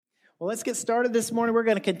Well, let's get started this morning. We're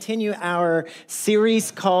going to continue our series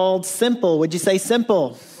called Simple. Would you say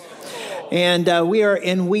simple? And we are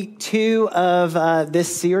in week 2 of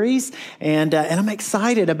this series, and I'm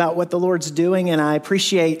excited about what the Lord's doing, and I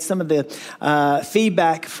appreciate some of the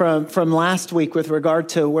feedback from last week with regard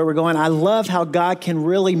to where we're going. I love how God can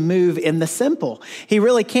really move in the simple. He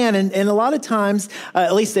really can, and a lot of times,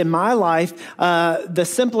 at least in my life, the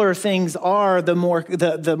simpler things are, the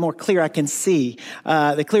more clear I can see.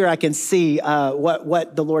 The clearer I can see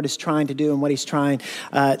what the Lord is trying to do and what He's trying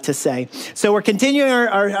to say. So we're continuing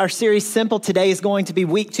our series, Simple. Today is going to be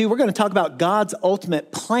week 2. We're going to talk about God's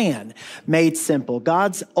ultimate plan made simple.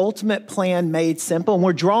 God's ultimate plan made simple. And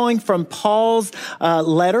we're drawing from Paul's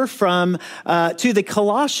letter to the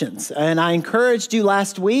Colossians. And I encouraged you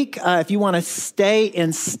last week, if you want to stay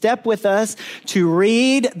in step with us, to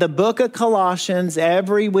read the book of Colossians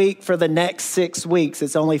every week for the next 6 weeks.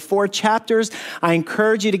 It's only 4 chapters. I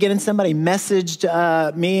encourage you to get in. Somebody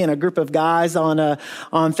messaged me and a group of guys on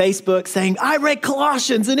Facebook saying, I read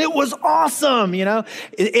Colossians and it was awesome. You know,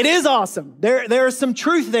 it is awesome. There is some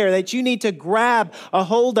truth there that you need to grab a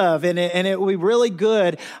hold of, and it will be really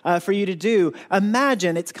good for you to do.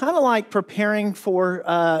 Imagine, it's kind of like preparing for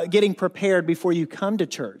getting prepared before you come to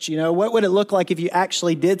church. You know, what would it look like if you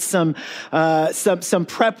actually did some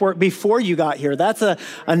prep work before you got here? That's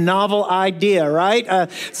a novel idea,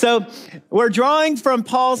 right? So we're drawing from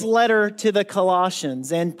Paul's letter to the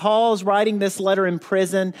Colossians, and Paul's writing this letter in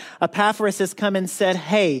prison. Epaphras has come and said,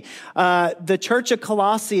 hey, the church of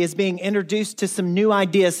Colossae is being introduced to some new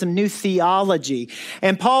ideas, some new theology.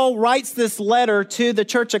 And Paul writes this letter to the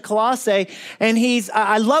church of Colossae, and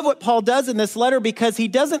I love what Paul does in this letter because he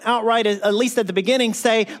doesn't outright, at least at the beginning,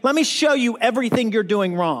 say, let me show you everything you're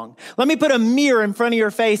doing wrong. Let me put a mirror in front of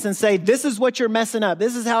your face and say, this is what you're messing up.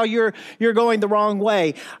 This is how you're going the wrong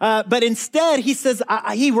way. But instead, he says,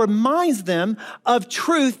 he reminds them of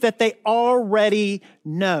truth that they already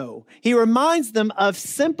know. He reminds them of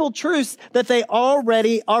simple truths that they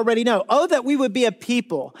already know. Oh, that we would be a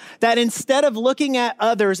people that instead of looking at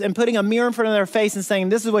others and putting a mirror in front of their face and saying,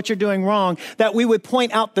 this is what you're doing wrong, that we would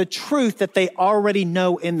point out the truth that they already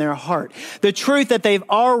know in their heart. The truth that they've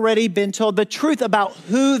already been told, the truth about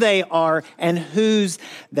who they are and whose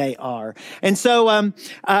they are. And so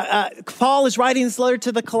Paul is writing this letter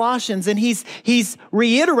to the Colossians, and he's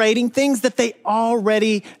reiterating things that they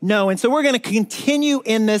already know. And so we're going to continue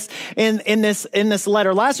in this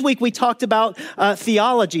letter. Last week we talked about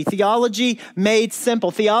theology made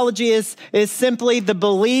simple. Theology is simply the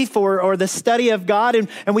belief or the study of God,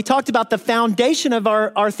 and we talked about the foundation of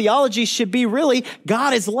our theology should be really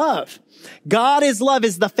God is love. God is love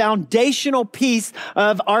is the foundational piece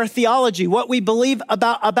of our theology, what we believe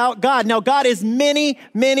about God. Now, God is many,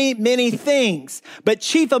 many, many things, but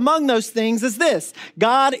chief among those things is this: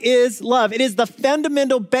 God is love. It is the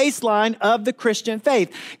fundamental baseline of the Christian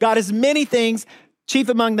faith. God is many things. Chief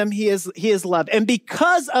among them, he is love. And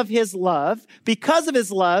because of his love,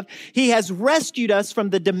 he has rescued us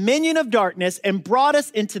from the dominion of darkness and brought us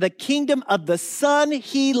into the kingdom of the Son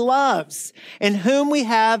he loves, in whom we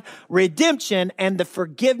have redemption and the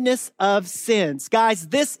forgiveness of sins. Guys,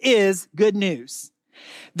 this is good news.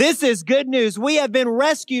 This is good news. We have been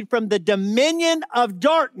rescued from the dominion of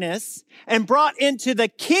darkness and brought into the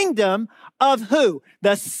kingdom of who?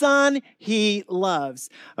 The Son he loves.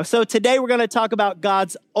 So today we're going to talk about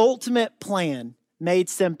God's ultimate plan made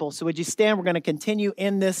simple. So would you stand? We're going to continue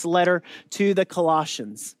in this letter to the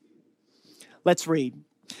Colossians. Let's read.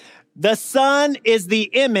 The Son is the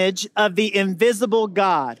image of the invisible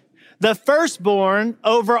God, the firstborn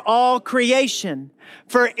over all creation.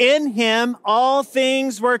 For in him all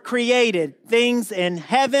things were created, things in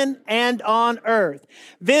heaven and on earth,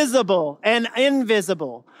 visible and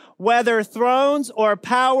invisible, whether thrones or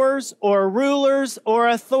powers or rulers or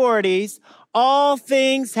authorities, all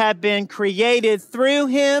things have been created through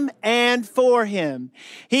him and for him.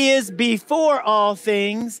 He is before all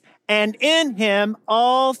things, and in him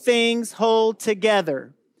all things hold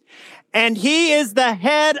together. And he is the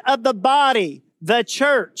head of the body, the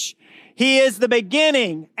church. He is the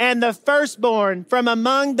beginning and the firstborn from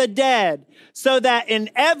among the dead, so that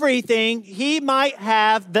in everything he might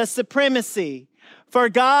have the supremacy. For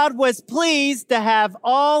God was pleased to have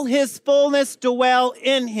all his fullness dwell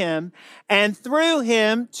in him, and through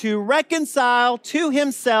him to reconcile to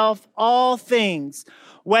himself all things,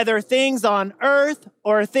 whether things on earth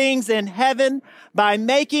or things in heaven, by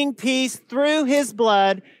making peace through his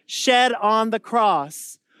blood shed on the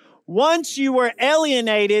cross. Once you were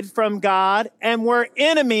alienated from God and were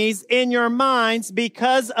enemies in your minds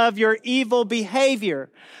because of your evil behavior.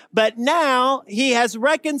 But now he has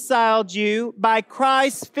reconciled you by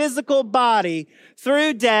Christ's physical body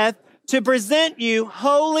through death to present you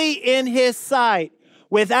holy in his sight,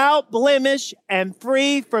 without blemish and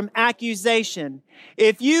free from accusation.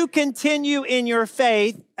 If you continue in your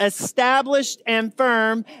faith, established and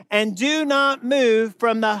firm, and do not move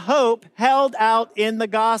from the hope held out in the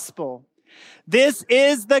gospel. This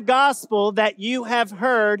is the gospel that you have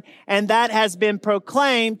heard and that has been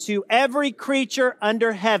proclaimed to every creature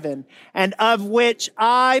under heaven, and of which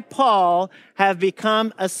I, Paul, have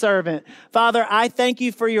become a servant. Father, I thank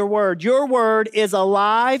you for your word. Your word is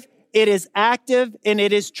alive. It is active and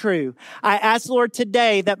it is true. I ask, Lord,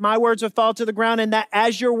 today that my words would fall to the ground and that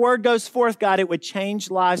as your word goes forth, God, it would change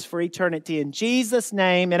lives for eternity. In Jesus'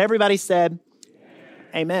 name. And everybody said,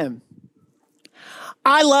 Amen.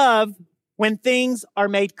 I love when things are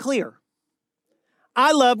made clear.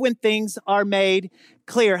 I love when things are made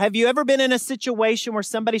clear. Have you ever been in a situation where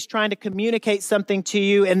somebody's trying to communicate something to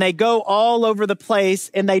you and they go all over the place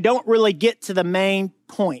and they don't really get to the main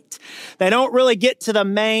point? They don't really get to the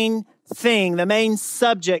main thing, the main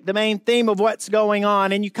subject, the main theme of what's going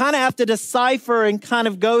on. And you kind of have to decipher and kind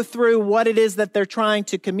of go through what it is that they're trying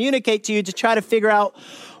to communicate to you to try to figure out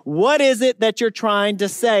what is it that you're trying to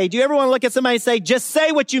say. Do you ever want to look at somebody and say, just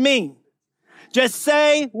say what you mean? Just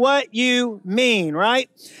say what you mean, right?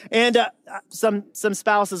 And some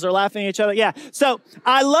spouses are laughing at each other. Yeah. So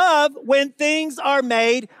I love when things are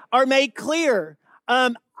made clear.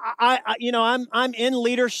 I'm in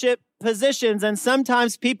leadership positions, and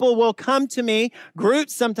sometimes people will come to me.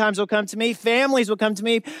 Groups sometimes will come to me. Families will come to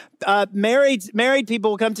me. Married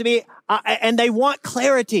people will come to me, and they want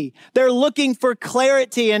clarity. They're looking for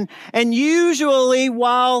clarity, and usually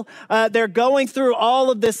while they're going through all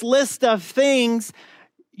of this list of things,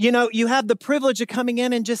 you have the privilege of coming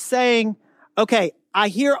in and just saying, "Okay, I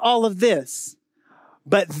hear all of this,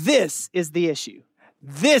 but this is the issue.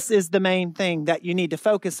 This is the main thing that you need to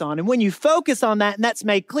focus on." And when you focus on that and that's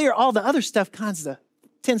made clear, all the other stuff tends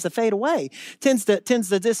to fade away, tends to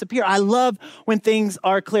disappear. I love when things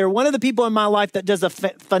are clear. One of the people in my life that does a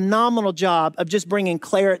phenomenal job of just bringing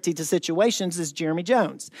clarity to situations is Jeremy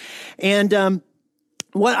Jones. And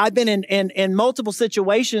I've been in multiple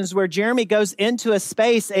situations where Jeremy goes into a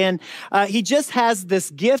space and he just has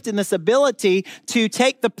this gift and this ability to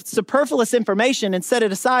take the superfluous information and set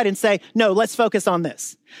it aside and say, no, let's focus on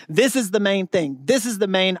this. This is the main thing. This is the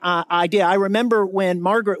main idea. I remember when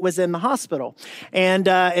Margaret was in the hospital and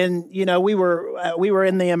we were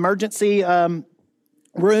in the emergency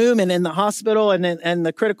room and in the hospital and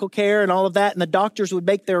the critical care and all of that. And the doctors would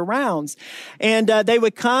make their rounds and they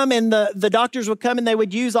would come and the doctors would come and they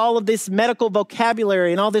would use all of this medical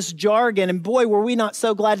vocabulary and all this jargon. And boy, were we not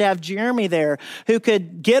so glad to have Jeremy there who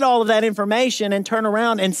could get all of that information and turn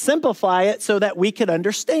around and simplify it so that we could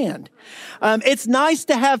understand. It's nice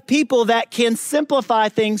to have people that can simplify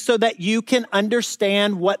things so that you can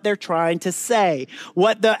understand what they're trying to say,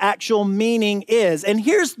 what the actual meaning is. And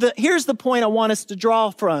here's the point I want us to draw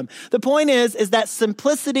from. The point is that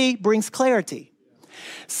simplicity brings clarity.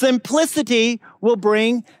 Simplicity will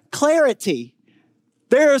bring clarity.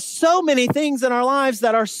 There are so many things in our lives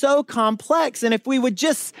that are so complex. And if we would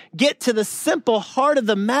just get to the simple heart of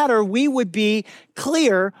the matter, we would be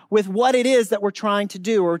clear with what it is that we're trying to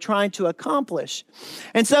do or trying to accomplish.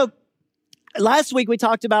 And so last week we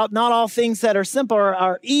talked about not all things that are simple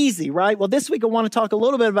are easy, right? Well, this week I want to talk a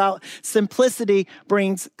little bit about simplicity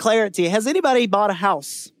brings clarity. Has anybody bought a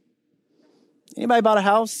house? Anybody bought a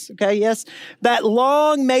house? Okay, yes. That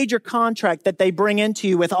long major contract that they bring into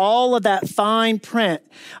you with all of that fine print.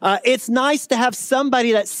 It's nice to have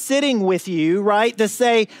somebody that's sitting with you, right? To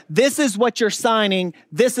say, this is what you're signing.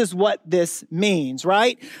 This is what this means,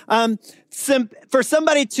 right? For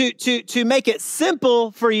somebody to make it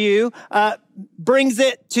simple for you, brings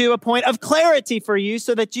it to a point of clarity for you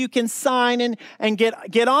so that you can sign and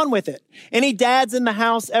get on with it. Any dads in the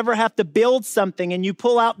house ever have to build something and you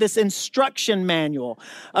pull out this instruction manual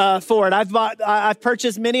for it? I've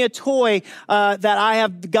purchased many a toy that I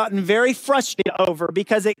have gotten very frustrated over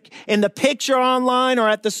because in the picture online or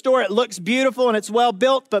at the store, it looks beautiful and it's well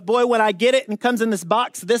built. But boy, when I get it and it comes in this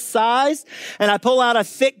box this size and I pull out a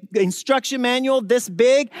thick instruction manual this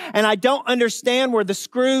big and I don't understand where the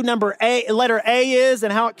screw letter A is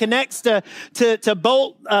and how it connects to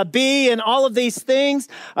bolt B and all of these things,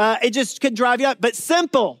 it just could drive you up. But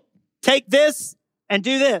simple, take this and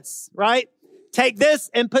do this, right? Take this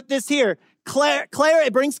and put this here.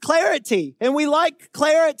 It brings clarity, and we like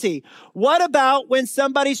clarity. What about when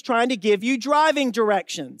somebody's trying to give you driving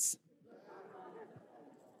directions?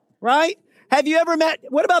 right? Have you ever met,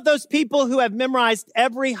 what about those people who have memorized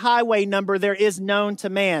every highway number there is known to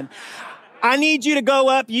man? I need you to go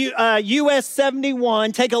up US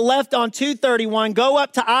 71, take a left on 231, go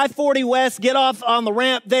up to I-40 West, get off on the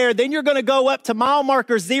ramp there. Then you're going to go up to mile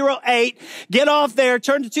marker 08, get off there,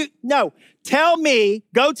 turn to tell me,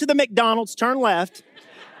 go to the McDonald's, turn left.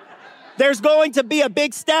 There's going to be a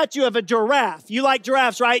big statue of a giraffe. You like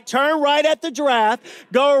giraffes, right? Turn right at the giraffe,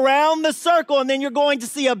 go around the circle, and then you're going to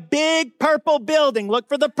see a big purple building. Look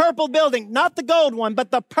for the purple building, not the gold one,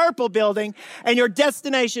 but the purple building, and your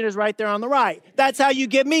destination is right there on the right. That's how you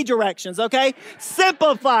give me directions, okay?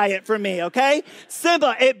 Simplify it for me, okay?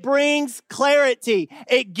 Simple. It brings clarity.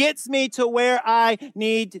 It gets me to where I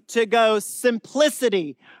need to go.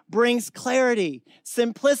 Simplicity brings clarity.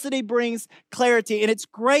 Simplicity brings clarity. And it's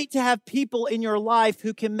great to have people in your life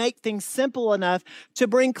who can make things simple enough to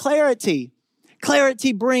bring clarity.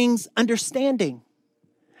 Clarity brings understanding.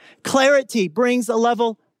 Clarity brings a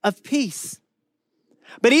level of peace.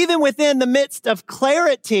 But even within the midst of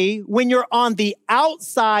clarity, when you're on the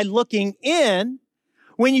outside looking in,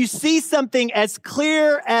 when you see something as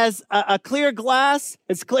clear as a clear glass,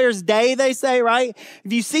 as clear as day, they say, right?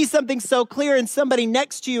 If you see something so clear and somebody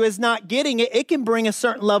next to you is not getting it, it can bring a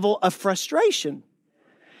certain level of frustration.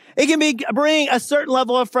 It can bring a certain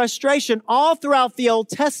level of frustration all throughout the Old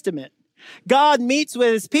Testament. God meets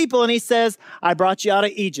with his people and he says, I brought you out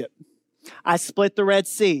of Egypt. I split the Red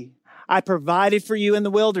Sea. I provided for you in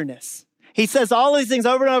the wilderness. He says all these things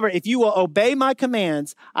over and over. If you will obey my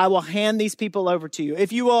commands, I will hand these people over to you.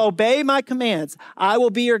 If you will obey my commands, I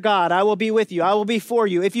will be your God. I will be with you. I will be for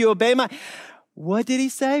you. If you obey what did he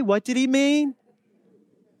say? What did he mean?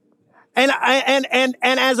 And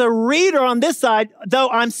as a reader on this side, though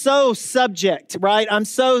I'm so subject, right? I'm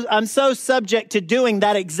so subject to doing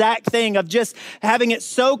that exact thing of just having it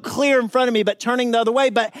so clear in front of me, but turning the other way.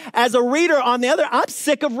 But as a reader on the other, I'm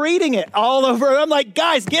sick of reading it all over. I'm like,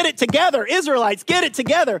 guys, get it together. Israelites, get it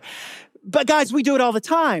together. But guys, we do it all the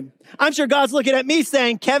time. I'm sure God's looking at me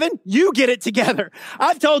saying, Kevin, you get it together.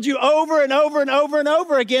 I've told you over and over and over and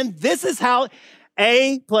over again, this is how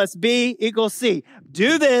A plus B equals C.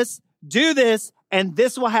 Do this, and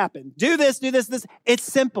this will happen. Do this, this. It's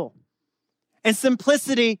simple. And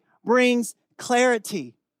simplicity brings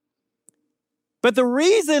clarity. But the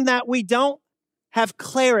reason that we don't have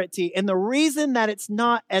clarity and the reason that it's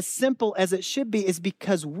not as simple as it should be is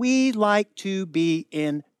because we like to be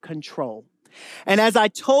in control. And as I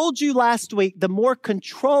told you last week, the more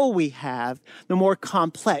control we have, the more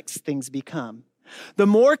complex things become. The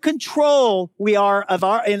more control we are of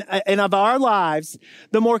our lives,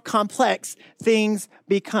 the more complex things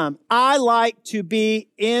become. I like to be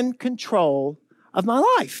in control of my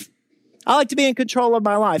life. I like to be in control of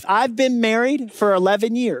my life. I've been married for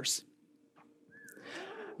 11 years.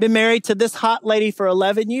 Been married to this hot lady for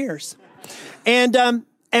 11 years. And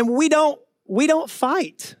we don't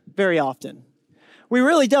fight very often. We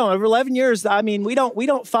really don't. Over 11 years, we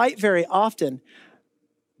don't fight very often.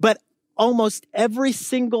 But almost every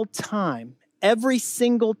single time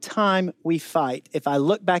we fight, if I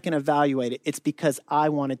look back and evaluate it, it's because I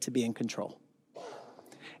wanted to be in control.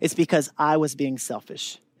 It's because I was being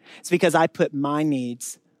selfish. It's because I put my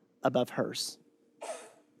needs above hers.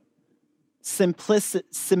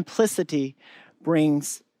 Simplicity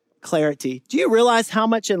brings clarity. Do you realize how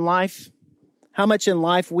much in life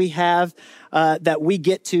we have that we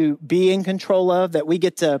get to be in control of, that we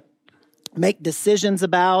get to make decisions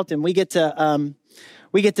about, and we get to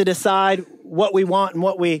decide what we want and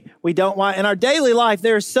what we don't want. In our daily life,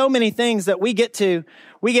 there are so many things that we get to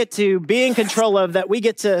be in control of, that we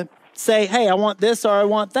get to say, hey, I want this or I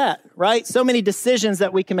want that, right? So many decisions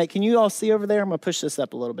that we can make. Can you all see over there? I'm going to push this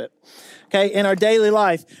up a little bit. Okay, in our daily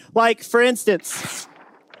life. Like, for instance,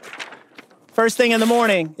 first thing in the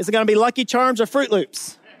morning, is it going to be Lucky Charms or Fruit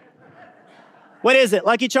Loops? What is it,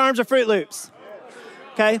 Lucky Charms or Fruit Loops?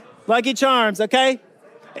 Okay. Lucky Charms, okay?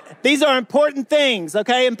 These are important things,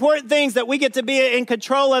 okay? Important things that we get to be in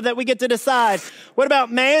control of, that we get to decide. What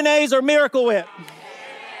about mayonnaise or Miracle Whip?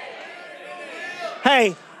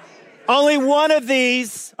 Hey, only one of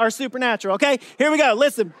these are supernatural, okay? Here we go,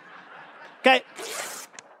 listen. Okay.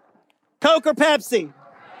 Coke or Pepsi?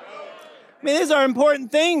 These are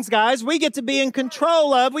important things, guys. We get to be in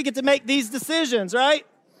control of. We get to make these decisions, right?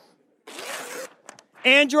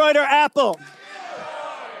 Android or Apple?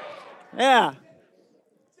 Yeah.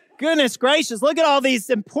 Goodness gracious. Look at all these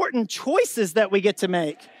important choices that we get to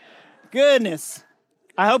make. Goodness.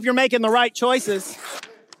 I hope you're making the right choices.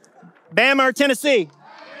 Bama or Tennessee?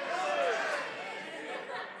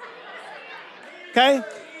 Okay.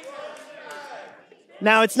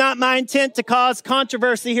 Now, it's not my intent to cause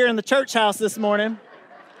controversy here in the church house this morning.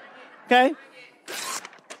 Okay?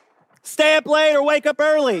 Stay up late or wake up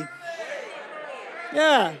early.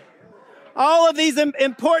 Yeah. All of these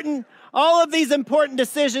important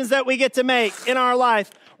decisions that we get to make in our life.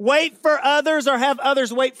 Wait for others or have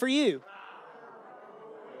others wait for you.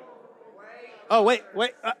 Oh, wait.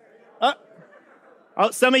 Oh,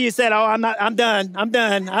 some of you said, "Oh, I'm done. I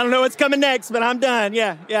don't know what's coming next, but I'm done."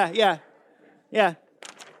 Yeah.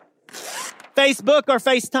 Facebook or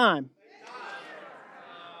FaceTime?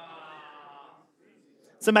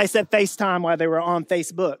 Somebody said FaceTime while they were on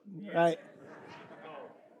Facebook,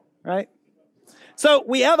 right? So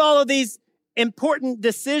we have all of these important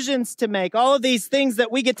decisions to make, all of these things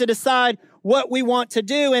that we get to decide what we want to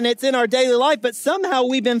do, and it's in our daily life, but somehow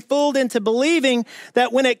we've been fooled into believing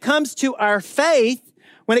that when it comes to our faith,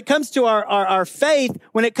 when it comes to our faith,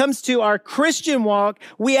 when it comes to our Christian walk,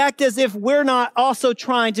 we act as if we're not also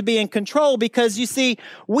trying to be in control, because you see,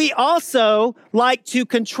 we also like to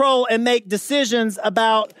control and make decisions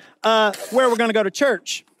about where we're going to go to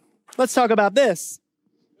church. Let's talk about this.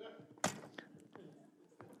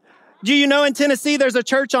 Do you know in Tennessee, there's a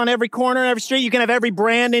church on every corner, every street. You can have every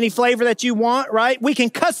brand, any flavor that you want, right? We can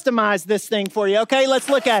customize this thing for you, okay? Let's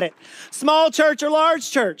look at it. Small church or large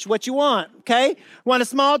church, what you want, okay? Want a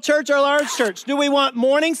small church or a large church? Do we want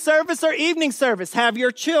morning service or evening service? Have your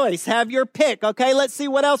choice, have your pick, okay? Let's see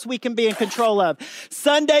what else we can be in control of.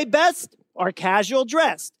 Sunday best or casual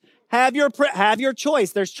dressed? Have your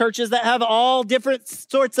choice. There's churches that have all different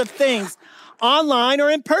sorts of things. Online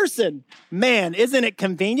or in person. Man, isn't it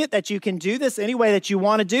convenient that you can do this any way that you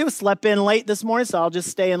want to do? Slept in late this morning, so I'll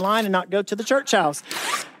just stay in line and not go to the church house.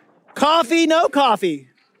 Coffee, no coffee.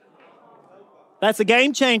 That's a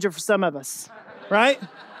game changer for some of us, right?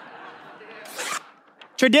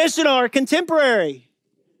 Traditional or contemporary,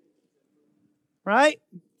 right?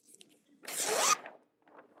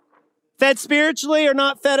 Fed spiritually or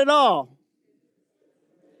not fed at all,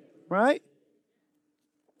 right?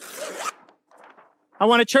 I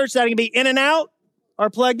want a church that can be in and out or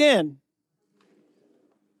plugged in,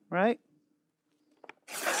 right?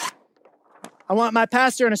 I want my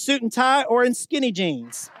pastor in a suit and tie or in skinny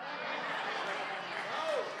jeans.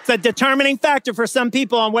 It's a determining factor for some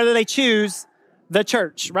people on whether they choose the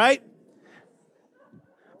church, right?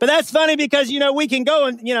 But that's funny because, we can go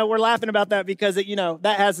and, we're laughing about that because,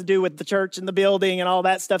 that has to do with the church and the building and all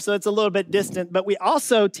that stuff. So it's a little bit distant. But we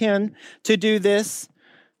also tend to do this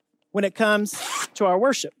when it comes to our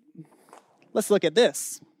worship. Let's look at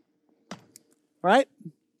this. Right?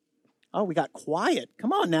 Oh, we got quiet.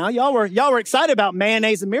 Come on now. Y'all were excited about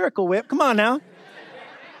mayonnaise and Miracle Whip. Come on now.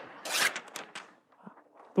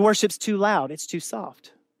 The worship's too loud. It's too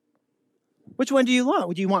soft. Which one do you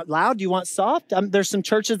want? Do you want loud? Do you want soft? There's some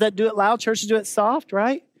churches that do it loud. Churches do it soft,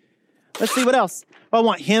 right? Let's see what else. I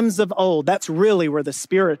want hymns of old. That's really where the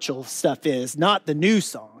spiritual stuff is, not the new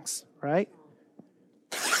songs, right?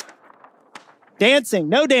 Dancing,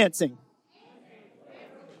 no dancing.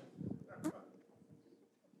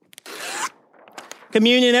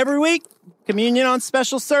 Communion every week, communion on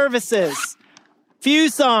special services. Few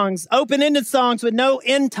songs, open-ended songs with no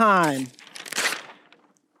end time.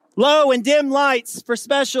 Low and dim lights for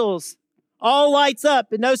specials. All lights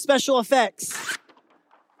up and no special effects.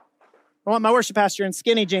 I want my worship pastor in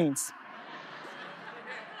skinny jeans.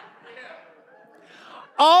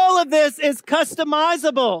 All of this is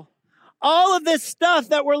customizable. All of this stuff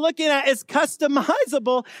that we're looking at is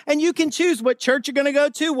customizable, and you can choose what church you're going to go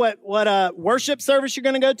to, what worship service you're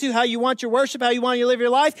going to go to, how you want your worship, how you want to live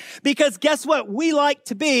your life, because guess what? We like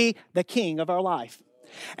to be the king of our life,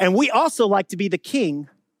 and we also like to be the king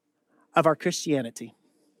of our Christianity.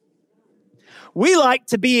 We like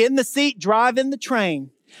to be in the seat driving the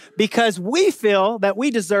train because we feel that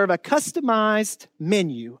we deserve a customized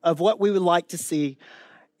menu of what we would like to see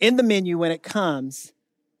in the menu when it comes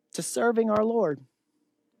to serving our Lord.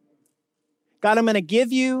 God, I'm going to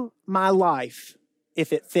give you my life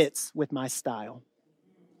if it fits with my style.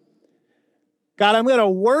 God, I'm going to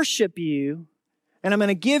worship you and I'm going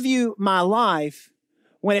to give you my life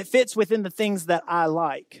when it fits within the things that I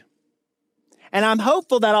like. And I'm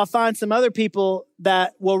hopeful that I'll find some other people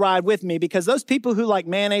that will ride with me, because those people who like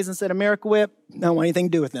mayonnaise instead of Miracle Whip don't want anything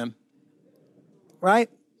to do with them. Right?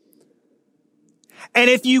 And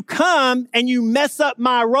if you come and you mess up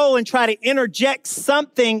my role and try to interject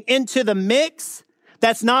something into the mix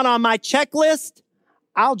that's not on my checklist,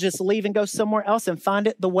 I'll just leave and go somewhere else and find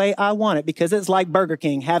it the way I want it, because it's like Burger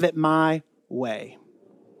King, have it my way.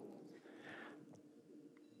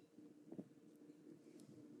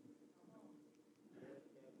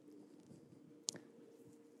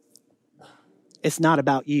 It's not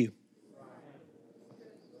about you.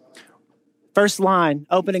 First line,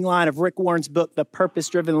 opening line of Rick Warren's book, The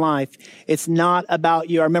Purpose-Driven Life. It's not about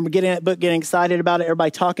you. I remember getting that book, getting excited about it,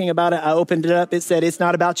 everybody talking about it. I opened it up. It said, it's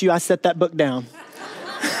not about you. I set that book down.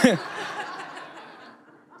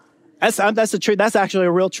 That's the truth. That's actually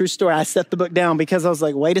a real true story. I set the book down because I was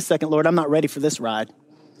like, wait a second, Lord, I'm not ready for this ride.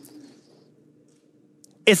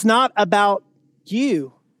 It's not about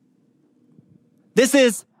you. This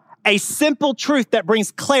is a simple truth that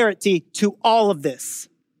brings clarity to all of this.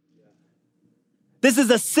 This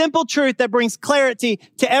is a simple truth that brings clarity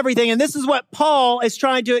to everything. And this is what Paul is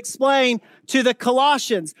trying to explain to the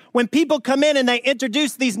Colossians. When people come in and they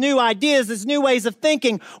introduce these new ideas, these new ways of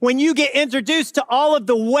thinking, when you get introduced to all of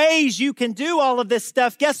the ways you can do all of this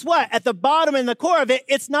stuff, guess what? At the bottom and the core of it,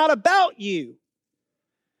 it's not about you.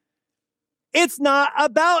 It's not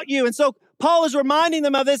about you. And so Paul is reminding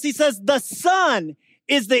them of this. He says, the Son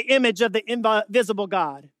is the image of the invisible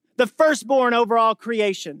God, the firstborn over all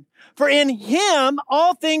creation. For in him,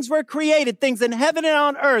 all things were created, things in heaven and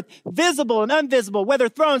on earth, visible and invisible, whether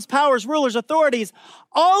thrones, powers, rulers, authorities,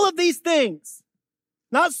 all of these things,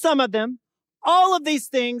 not some of them, all of these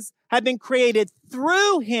things have been created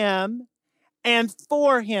through him and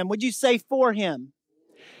for him. Would you say for him?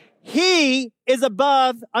 He is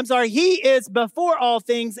before all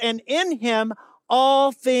things, and in him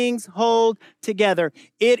all things hold together.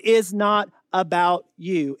 It is not about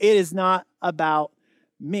you. It is not about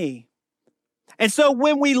me. And so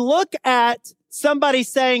when we look at somebody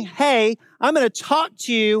saying, hey, I'm going to talk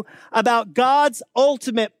to you about God's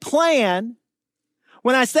ultimate plan,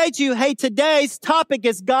 when I say to you, hey, today's topic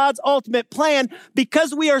is God's ultimate plan,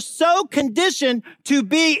 because we are so conditioned to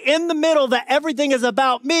be in the middle that everything is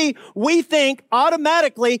about me, we think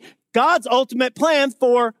automatically God's ultimate plan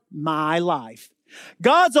for my life.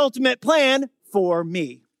 God's ultimate plan for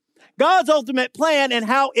me. God's ultimate plan and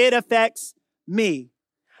how it affects me.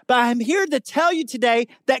 But I'm here to tell you today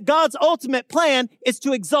that God's ultimate plan is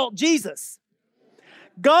to exalt Jesus.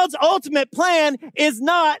 God's ultimate plan is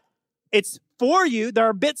not, it's for you. There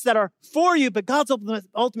are bits that are for you, but God's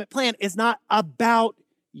ultimate plan is not about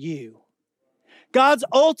you. God's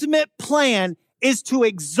ultimate plan is to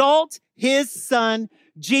exalt his son,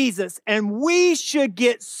 Jesus. And we should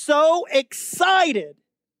get so excited.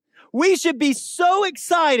 We should be so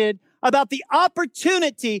excited about the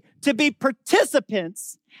opportunity to be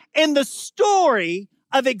participants in the story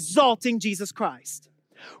of exalting Jesus Christ.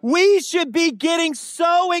 We should be getting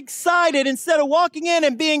so excited instead of walking in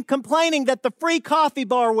and complaining that the free coffee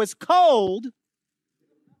bar was cold,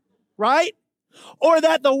 right? Or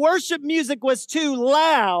that the worship music was too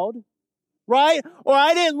loud, right? Or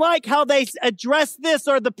I didn't like how they addressed this,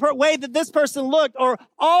 or the way that this person looked, or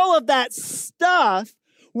all of that stuff.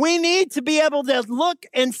 We need to be able to look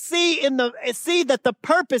and see that the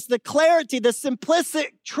purpose, the clarity, the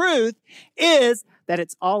simplistic truth is that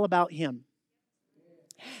it's all about him.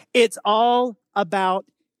 It's all about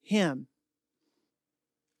him.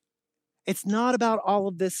 It's not about all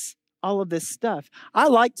of this stuff. I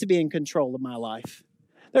like to be in control of my life.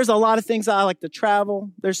 There's a lot of things I like to travel.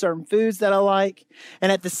 There's certain foods that I like.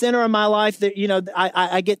 And at the center of my life, that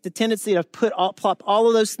I get the tendency to plop all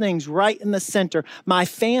of those things right in the center. My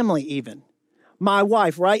family even. My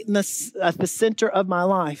wife right in at the center of my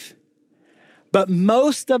life. But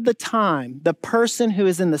most of the time, the person who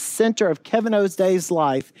is in the center of Kevin O'Day's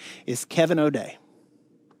life is Kevin O'Day.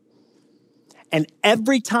 And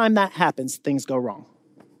every time that happens, things go wrong.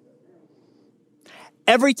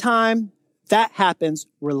 Every time that happens,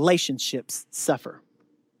 relationships suffer.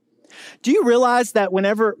 Do you realize that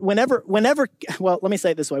whenever, well, let me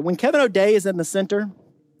say it this way. When Kevin O'Day is in the center,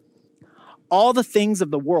 all the things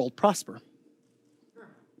of the world prosper.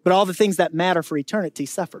 But all the things that matter for eternity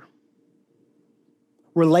suffer.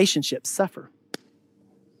 Relationships suffer.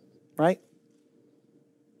 Right?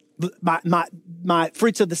 My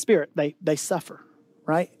fruits of the Spirit, they suffer.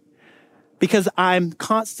 Right? Because I'm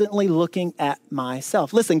constantly looking at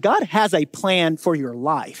myself. Listen, God has a plan for your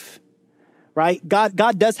life, right?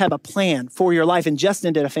 God does have a plan for your life. And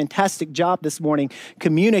Justin did a fantastic job this morning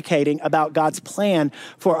communicating about God's plan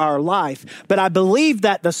for our life. But I believe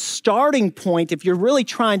that the starting point, if you're really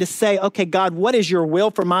trying to say, okay, God, what is your will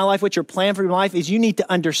for my life? What's your plan for your life? Is you need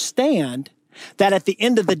to understand that at the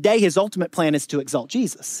end of the day, his ultimate plan is to exalt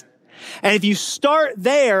Jesus. And if you start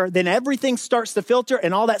there, then everything starts to filter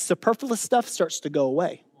and all that superfluous stuff starts to go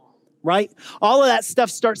away, right? All of that stuff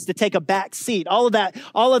starts to take a back seat. All of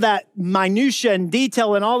that minutia and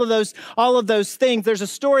detail and all of those things. There's a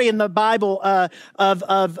story in the Bible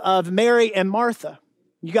of Mary and Martha.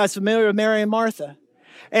 You guys familiar with Mary and Martha?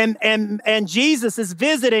 And Jesus is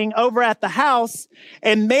visiting over at the house,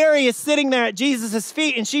 and Mary is sitting there at Jesus'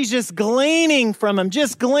 feet, and she's just gleaning from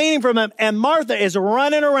him. And Martha is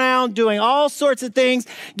running around doing all sorts of things,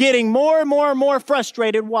 getting more and more and more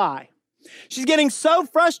frustrated. Why? She's getting so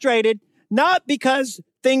frustrated, not because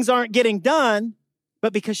things aren't getting done,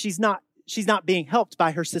 but because she's not being helped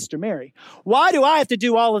by her sister Mary. Why do I have to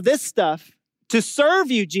do all of this stuff to serve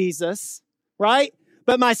you, Jesus, right?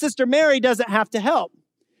 But my sister Mary doesn't have to help.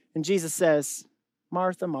 And Jesus says,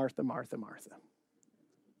 Martha, Martha, Martha, Martha,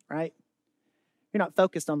 right? You're not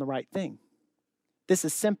focused on the right thing. This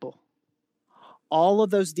is simple. All of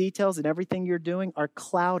those details and everything you're doing are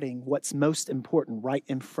clouding what's most important right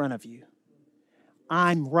in front of you.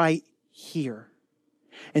 I'm right here.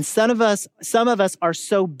 And some of us are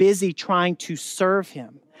so busy trying to serve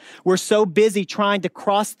him. We're so busy trying to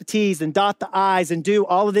cross the T's and dot the I's and do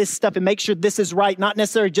all of this stuff and make sure this is right, not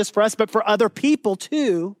necessarily just for us, but for other people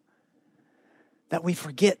too, that we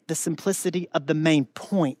forget the simplicity of the main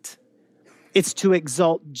point. It's to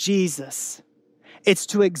exalt Jesus. It's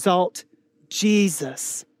to exalt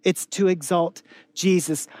Jesus. It's to exalt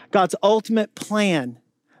Jesus. God's ultimate plan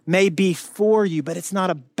may be for you, but it's not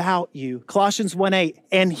about you. Colossians 1:8,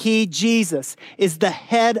 and he, Jesus, is the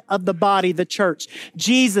head of the body, the church.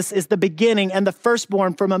 Jesus is the beginning and the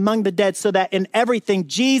firstborn from among the dead, so that in everything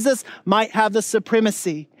Jesus might have the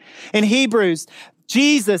supremacy. In Hebrews,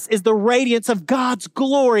 Jesus is the radiance of God's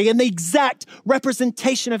glory and the exact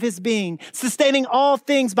representation of his being, sustaining all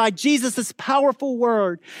things by Jesus' powerful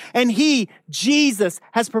word. And he, Jesus,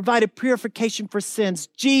 has provided purification for sins.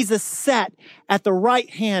 Jesus sat at the right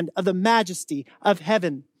hand of the majesty of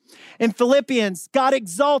heaven. In Philippians, God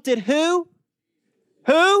exalted who?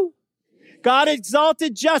 Who? God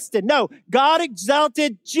exalted Justin. No, God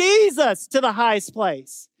exalted Jesus to the highest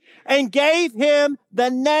place and gave him the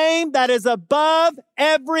name that is above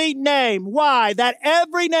every name. Why? That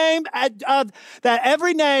every name at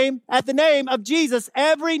the name of Jesus,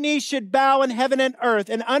 every knee should bow in heaven and earth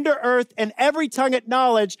and under earth, and every tongue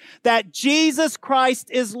acknowledge that Jesus Christ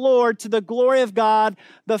is Lord, to the glory of God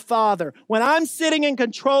the Father. When I'm sitting in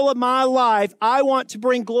control of my life, I want to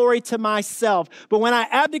bring glory to myself. But when I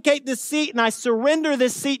abdicate this seat and I surrender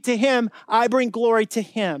this seat to him, I bring glory to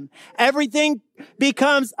him. Everything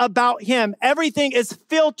becomes about him. Everything is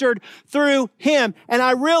filtered through him. And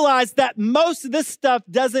I realize that most of this stuff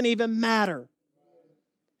doesn't even matter.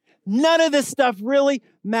 None of this stuff really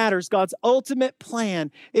matters. God's ultimate plan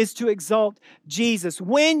is to exalt Jesus.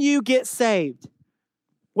 When you get saved,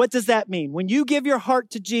 what does that mean? When you give your heart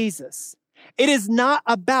to Jesus, it is not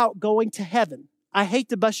about going to heaven. I hate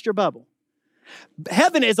to bust your bubble.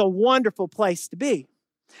 Heaven is a wonderful place to be.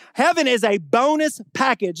 Heaven is a bonus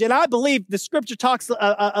package. And I believe the scripture talks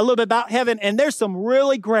a little bit about heaven, and there's some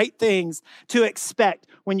really great things to expect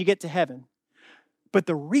when you get to heaven. But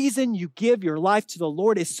the reason you give your life to the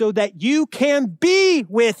Lord is so that you can be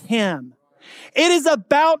with him. It is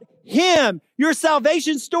about him. Your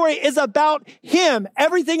salvation story is about him.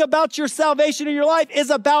 Everything about your salvation in your life is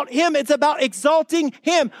about him. It's about exalting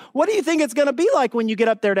him. What do you think it's going to be like when you get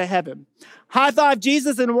up there to heaven? High five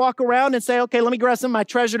Jesus and walk around and say, okay, let me grab some of my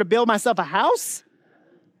treasure to build myself a house?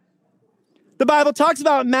 The Bible talks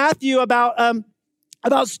about Matthew about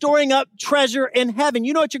storing up treasure in heaven.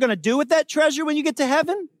 You know what you're going to do with that treasure when you get to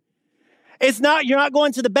heaven? You're not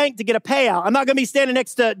going to the bank to get a payout. I'm not going to be standing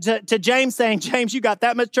next to James saying, James, you got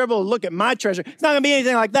that much trouble? Look at my treasure. It's not going to be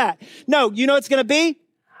anything like that. No, you know what it's going to be?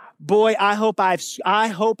 Boy, I hope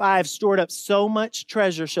I've stored up so much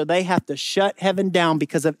treasure so they have to shut heaven down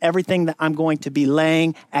because of everything that I'm going to be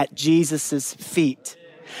laying at Jesus's feet.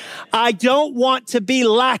 I don't want to be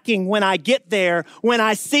lacking when I get there, when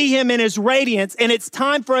I see him in his radiance, and it's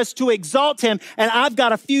time for us to exalt him. And I've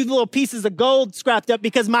got a few little pieces of gold scrapped up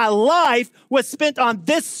because my life was spent on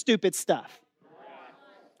this stupid stuff.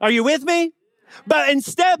 Are you with me? But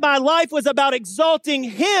instead, my life was about exalting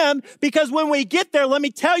him, because when we get there, let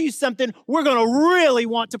me tell you something, we're going to really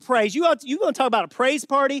want to praise. You want to talk about a praise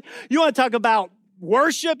party? You want to talk about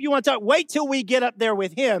worship? Wait till we get up there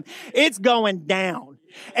with him. It's going down.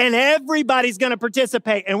 And everybody's going to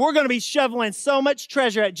participate. And we're going to be shoveling so much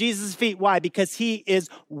treasure at Jesus' feet. Why? Because he is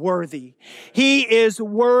worthy. He is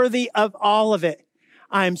worthy of all of it.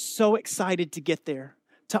 I am so excited to get there,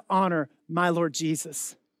 to honor my Lord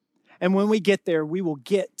Jesus. And when we get there, we will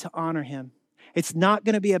get to honor him. It's not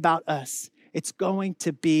going to be about us. It's going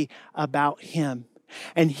to be about him.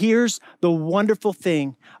 And here's the wonderful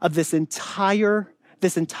thing of this entire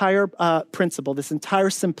principle, this entire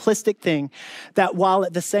simplistic thing, that while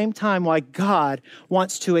at the same time, while God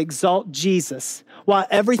wants to exalt Jesus, while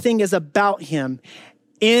everything is about him,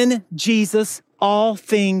 in Jesus, all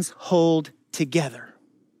things hold together.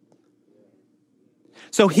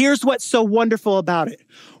 So here's what's so wonderful about it.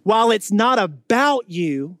 While it's not about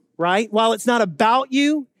you, right? While it's not about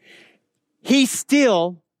you, he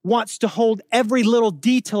still wants to hold every little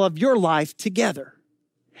detail of your life together.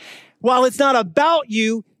 While it's not about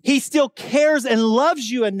you, he still cares and loves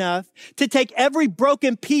you enough to take every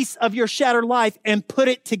broken piece of your shattered life and put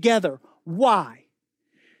it together. Why?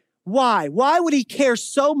 Why? Why would he care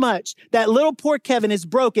so much that little poor Kevin is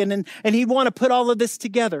broken and he'd want to put all of this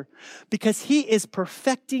together? Because he is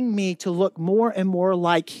perfecting me to look more and more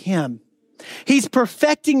like him. He's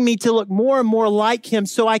perfecting me to look more and more like him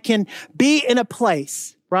so I can be in a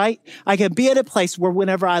place, right? I can be at a place where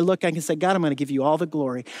whenever I look, I can say, God, I'm going to give you all the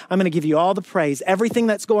glory. I'm going to give you all the praise. Everything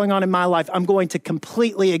that's going on in my life, I'm going to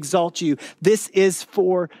completely exalt you. This is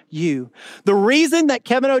for you. The reason that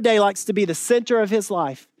Kevin O'Day likes to be the center of his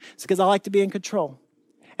life is because I like to be in control.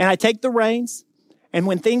 And I take the reins, and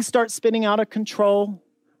when things start spinning out of control,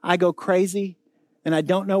 I go crazy, and I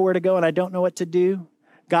don't know where to go, and I don't know what to do.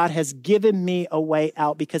 God has given me a way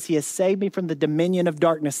out because he has saved me from the dominion of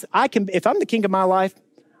darkness. If I'm the king of my life,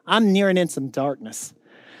 I'm nearing in some darkness.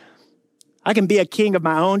 I can be a king of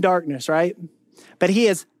my own darkness, right? But he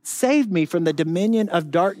has saved me from the dominion of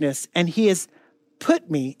darkness, and he has put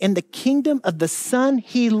me in the kingdom of the Son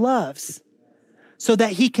he loves so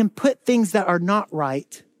that he can put things that are not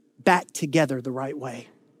right back together the right way.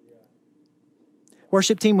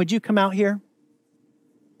 Worship team, would you come out here?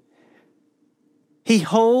 He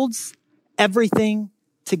holds everything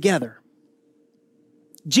together.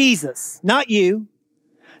 Jesus, not you,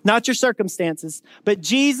 not your circumstances, but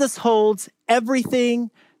Jesus holds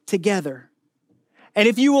everything together. And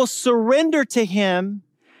if you will surrender to him,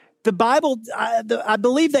 the Bible, I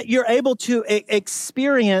believe that you're able to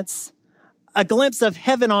experience a glimpse of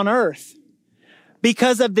heaven on earth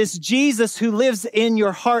because of this Jesus who lives in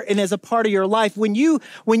your heart and is a part of your life. When you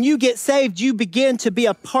get saved, you begin to be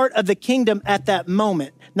a part of the kingdom at that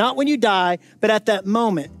moment. Not when you die, but at that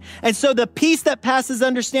moment. And so the peace that passes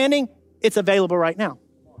understanding, it's available right now.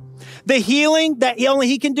 The healing that only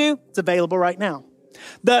he can do, it's available right now.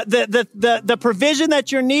 The provision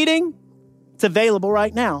that you're needing, it's available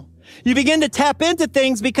right now. You begin to tap into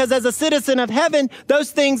things because as a citizen of heaven,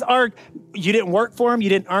 those things you didn't work for them, you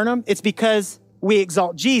didn't earn them. It's because we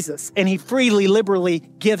exalt Jesus and he freely, liberally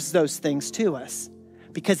gives those things to us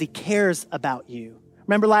because he cares about you.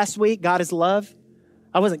 Remember last week, God is love?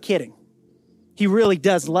 I wasn't kidding. He really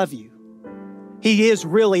does love you. He is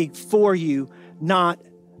really for you, not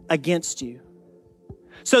against you.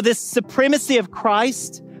 So this supremacy of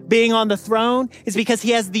Christ being on the throne is because he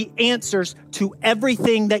has the answers to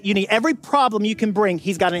everything that you need. Every problem you can bring,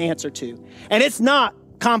 he's got an answer to. And it's not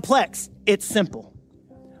complex, it's simple.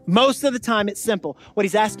 Most of the time, it's simple. What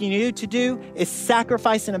he's asking you to do is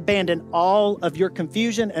sacrifice and abandon all of your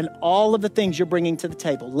confusion and all of the things you're bringing to the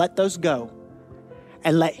table. Let those go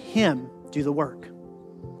and let him do the work.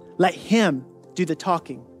 Let him do the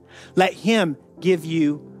talking. Let him give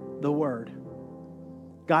you the word.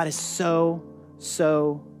 God is so,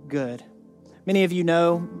 so good. Many of you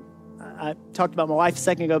know, I talked about my wife a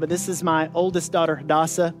second ago, but this is my oldest daughter,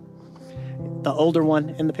 Hadassah, the older one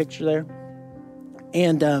in the picture there.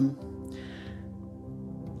 And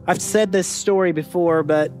I've said this story before,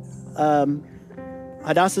 but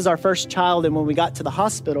Hadassah's our first child, and when we got to the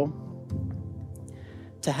hospital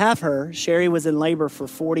to have her, Sherry was in labor for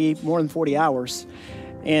more than 40 hours.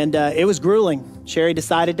 And it was grueling. Sherry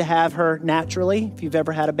decided to have her naturally. If you've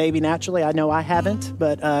ever had a baby naturally, I know I haven't,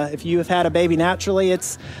 but if you have had a baby naturally,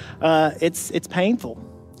 it's painful.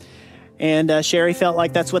 And Sherry felt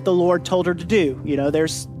like that's what the Lord told her to do. You know,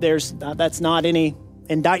 that's not any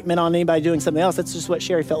indictment on anybody doing something else. That's just what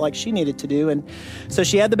Sherry felt like she needed to do. And so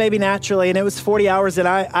she had the baby naturally, and it was 40 hours, and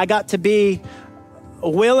I got to be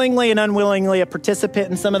willingly and unwillingly a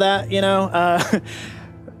participant in some of that, you know.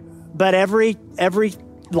 But every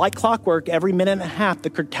like clockwork, every minute and a half, the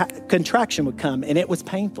contraction would come, and it was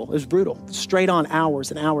painful. It was brutal, straight on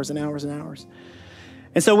hours and hours and hours and hours.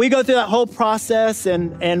 And so we go through that whole process,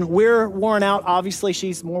 and we're worn out. Obviously,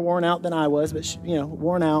 she's more worn out than I was, but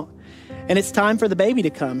worn out. And it's time for the baby to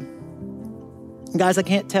come. And guys, I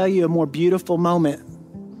can't tell you a more beautiful moment.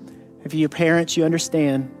 If you're parents, you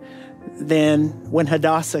understand, than when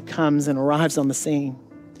Hadassah comes and arrives on the scene.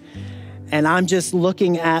 And I'm just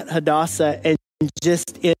looking at Hadassah, and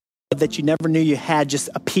just it that you never knew you had just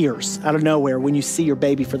appears out of nowhere when you see your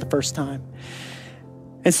baby for the first time.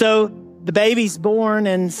 And so the baby's born,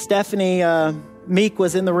 and Stephanie Meek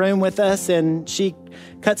was in the room with us, and she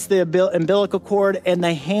cuts the umbilical cord, and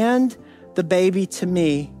they hand the baby to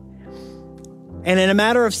me. And in a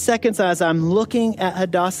matter of seconds, as I'm looking at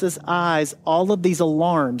Hadassah's eyes, all of these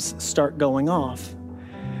alarms start going off.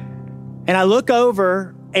 And I look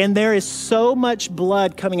over, and there is so much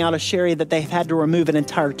blood coming out of Sherry that they've had to remove an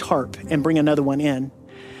entire tarp and bring another one in.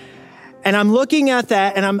 And I'm looking at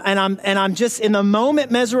that, and I'm just in the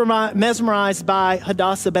moment mesmerized by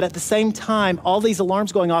Hadassah, but at the same time, all these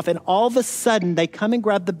alarms going off, and all of a sudden they come and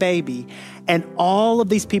grab the baby, and all of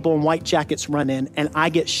these people in white jackets run in, and I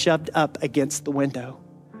get shoved up against the window.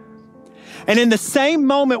 And in the same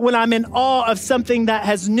moment when I'm in awe of something that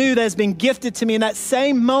has been gifted to me, in that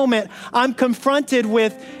same moment, I'm confronted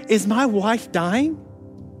with, is my wife dying?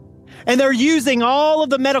 And they're using all of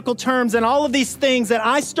the medical terms and all of these things, and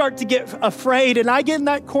I start to get afraid, and I get in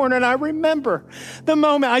that corner, and I remember the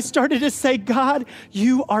moment I started to say, God,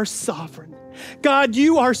 you are sovereign. God,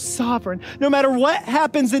 you are sovereign. No matter what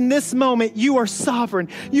happens in this moment, you are sovereign.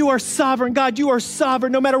 You are sovereign. God, you are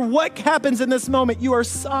sovereign. No matter what happens in this moment, you are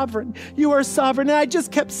sovereign. You are sovereign. And I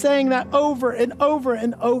just kept saying that over and over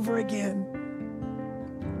and over again.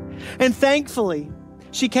 And thankfully,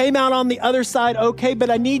 she came out on the other side okay, but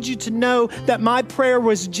I need you to know that my prayer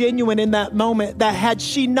was genuine in that moment, that had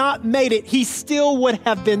she not made it, he still would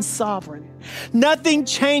have been sovereign. Nothing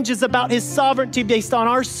changes about his sovereignty based on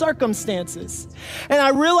our circumstances. And I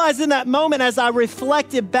realized in that moment, as I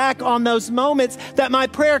reflected back on those moments, that my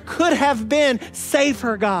prayer could have been, save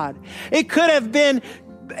her, God. It could have been,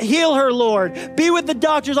 heal her, Lord. Be with the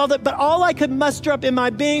doctors, all that. But all I could muster up in my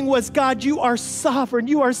being was, God, you are sovereign.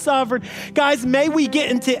 You are sovereign. Guys, may we get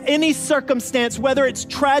into any circumstance, whether it's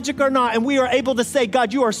tragic or not, and we are able to say,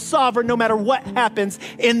 God, you are sovereign no matter what happens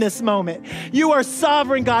in this moment. You are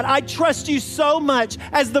sovereign, God. I trust you so much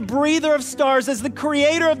as the breather of stars, as the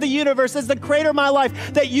creator of the universe, as the creator of my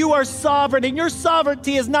life, that you are sovereign. And your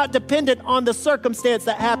sovereignty is not dependent on the circumstance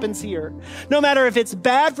that happens here. No matter if it's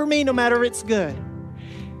bad for me, no matter if it's good.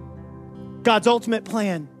 God's ultimate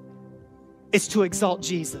plan is to exalt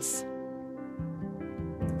Jesus.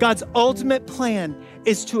 God's ultimate plan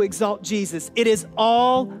is to exalt Jesus. It is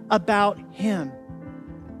all about him.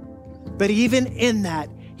 But even in that,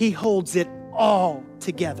 he holds it all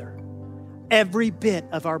together. Every bit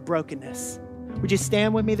of our brokenness. Would you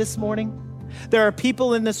stand with me this morning? There are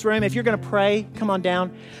people in this room. If you're going to pray, come on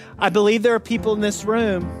down. I believe there are people in this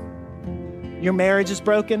room. Your marriage is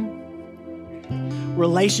broken.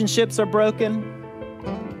 Relationships are broken.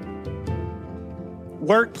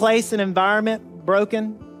 Workplace and environment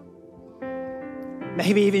broken.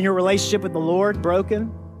 Maybe even your relationship with the Lord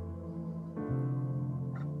broken.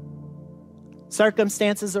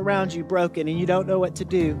 Circumstances around you broken, and you don't know what to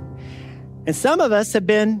do. And some of us have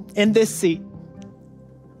been in this seat,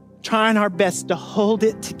 trying our best to hold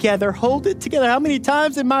it together. Hold it together. How many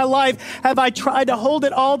times in my life have I tried to hold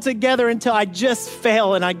it all together until I just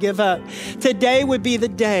fail and I give up? Today would be the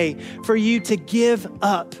day for you to give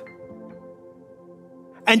up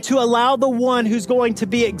and to allow the one who's going to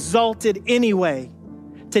be exalted anyway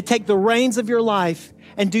to take the reins of your life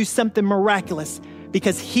and do something miraculous,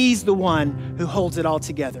 because he's the one who holds it all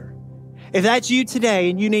together. If that's you today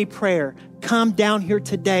and you need prayer, come down here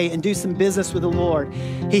today and do some business with the Lord.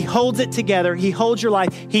 He holds it together. He holds your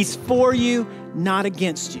life. He's for you, not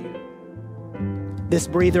against you. This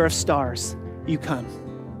breather of stars, you come.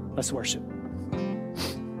 Let's worship.